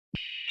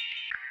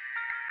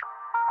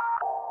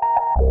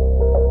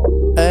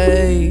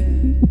Hey,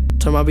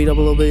 turn my beat up a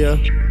little bit, yeah.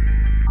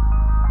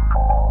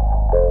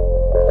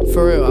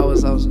 For real, I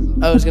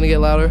was gonna get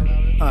louder.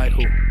 Alright,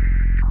 cool.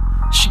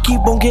 She keep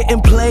on getting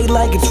played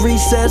like it's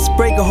recess.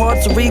 Break her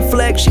heart's a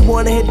reflex. She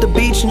wanna hit the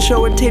beach and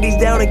show her titties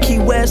down in Key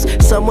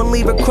West. Someone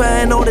leave her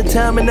crying all the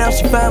time and now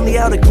she finally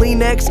out of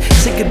Kleenex.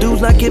 Sick of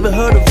dudes not giving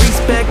her the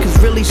respect,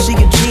 cause really she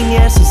a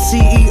genius, a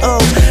CEO.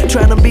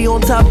 Tryna be on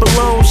top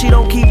alone, she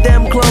don't keep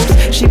them close.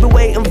 She been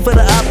waiting for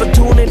the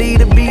opportunity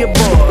to be a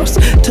boss.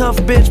 Tough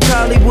bitch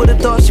probably would've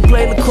thought she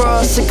played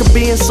lacrosse. Sick of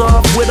being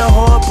soft with her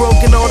heart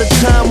broken all the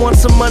time. Want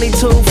some money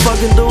too,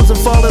 fucking dudes and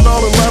falling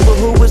all in love with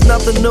who is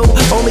nothing new.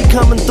 Only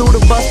coming through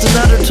to bust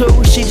another two.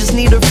 She just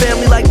need her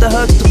family like the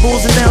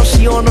Huxtables, and now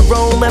she on her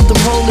own, left them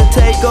home to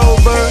take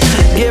over.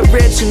 Get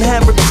rich and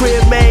have her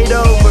crib made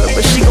over,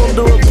 but she gon'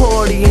 do a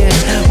partying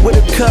with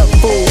a cup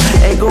full.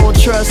 Ain't gon'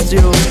 trust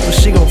you, but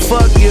she gon'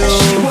 fuck you.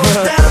 She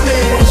wants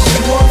diamonds,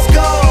 she wants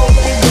gold,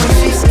 but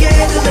she's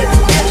scared to let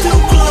you get too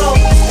close.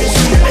 And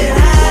she been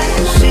high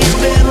and she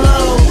been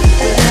low,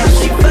 but now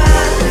she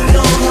finally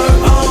on her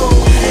own.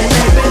 And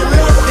they been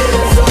looking,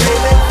 so they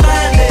been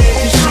finding,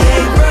 cause she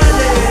ain't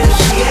running,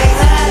 she ain't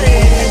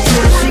hiding,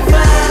 until she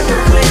find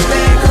her way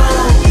back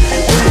home,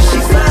 when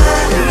she's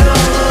finally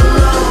all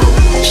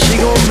alone. She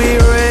gon' be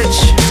rich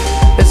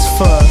as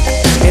fuck.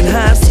 In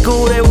high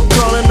school they were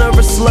calling her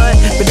a slut,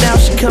 but now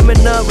she coming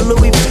up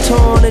Louis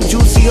Vuitton and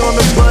Juicy on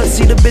the bus.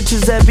 See the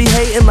bitches that be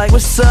hating like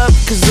what's up,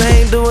 cause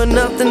they ain't doing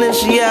nothing and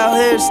she out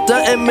here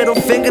stunting. Middle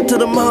finger to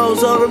them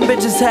hoes, all them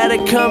bitches had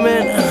it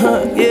coming.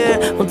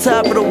 Yeah, on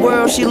top of the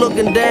world she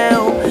looking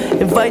down.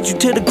 Invite you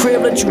to the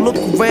crib, let you look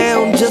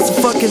around, just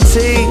a fucking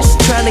tease.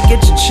 Trying to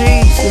get your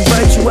cheese,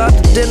 invite you out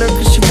to dinner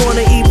cause she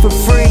wanna eat for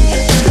free.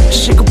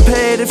 She could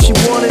pay it if she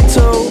wanted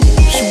to,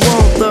 she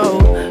won't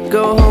though.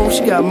 Go home,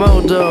 she got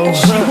more dough.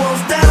 She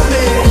wants that.